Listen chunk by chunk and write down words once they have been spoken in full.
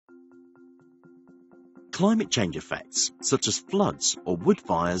Climate change effects, such as floods or wood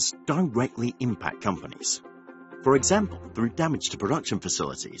fires, directly impact companies. For example, through damage to production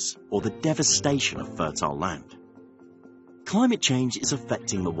facilities or the devastation of fertile land. Climate change is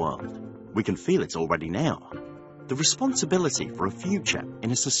affecting the world. We can feel it already now. The responsibility for a future in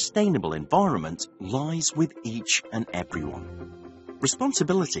a sustainable environment lies with each and everyone.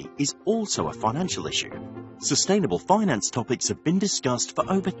 Responsibility is also a financial issue. Sustainable finance topics have been discussed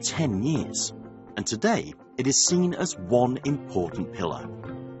for over 10 years, and today it is seen as one important pillar.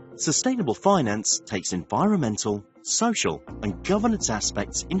 Sustainable finance takes environmental, social, and governance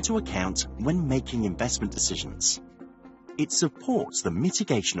aspects into account when making investment decisions. It supports the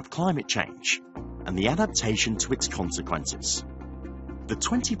mitigation of climate change and the adaptation to its consequences. The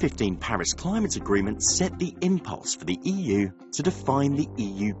 2015 Paris Climate Agreement set the impulse for the EU to define the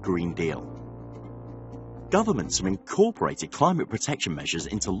EU Green Deal. Governments have incorporated climate protection measures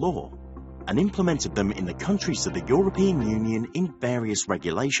into law and implemented them in the countries of the European Union in various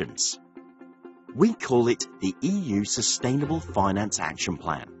regulations. We call it the EU Sustainable Finance Action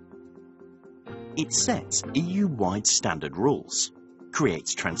Plan. It sets EU-wide standard rules,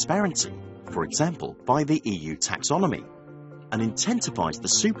 creates transparency, for example, by the EU taxonomy, and intensifies the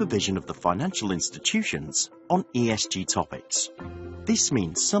supervision of the financial institutions on ESG topics. This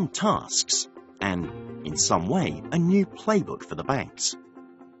means some tasks and, in some way, a new playbook for the banks.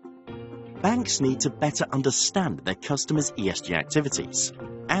 Banks need to better understand their customers' ESG activities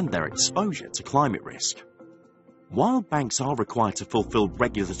and their exposure to climate risk. While banks are required to fulfill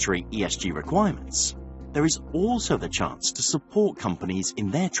regulatory ESG requirements, there is also the chance to support companies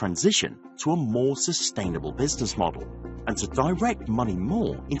in their transition to a more sustainable business model and to direct money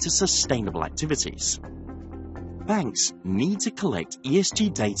more into sustainable activities. Banks need to collect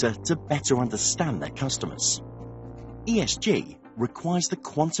ESG data to better understand their customers. ESG requires the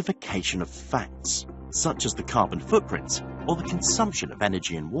quantification of facts, such as the carbon footprint or the consumption of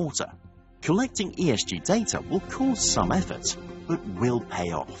energy and water. Collecting ESG data will cause some effort, but will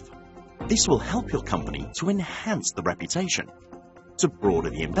pay off. This will help your company to enhance the reputation, to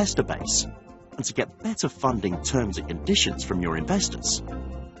broaden the investor base, and to get better funding terms and conditions from your investors.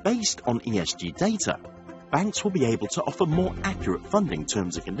 Based on ESG data, banks will be able to offer more accurate funding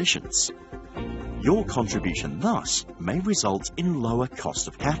terms and conditions. Your contribution thus may result in lower cost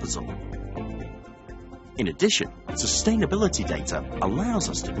of capital. In addition, sustainability data allows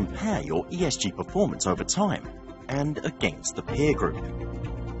us to compare your ESG performance over time and against the peer group.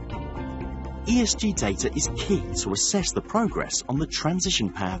 ESG data is key to assess the progress on the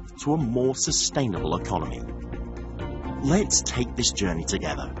transition path to a more sustainable economy. Let's take this journey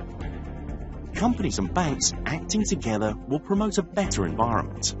together. Companies and banks acting together will promote a better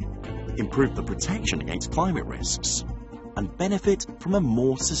environment, improve the protection against climate risks, and benefit from a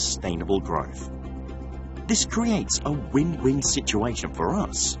more sustainable growth. This creates a win-win situation for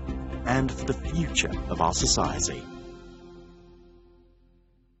us and for the future of our society.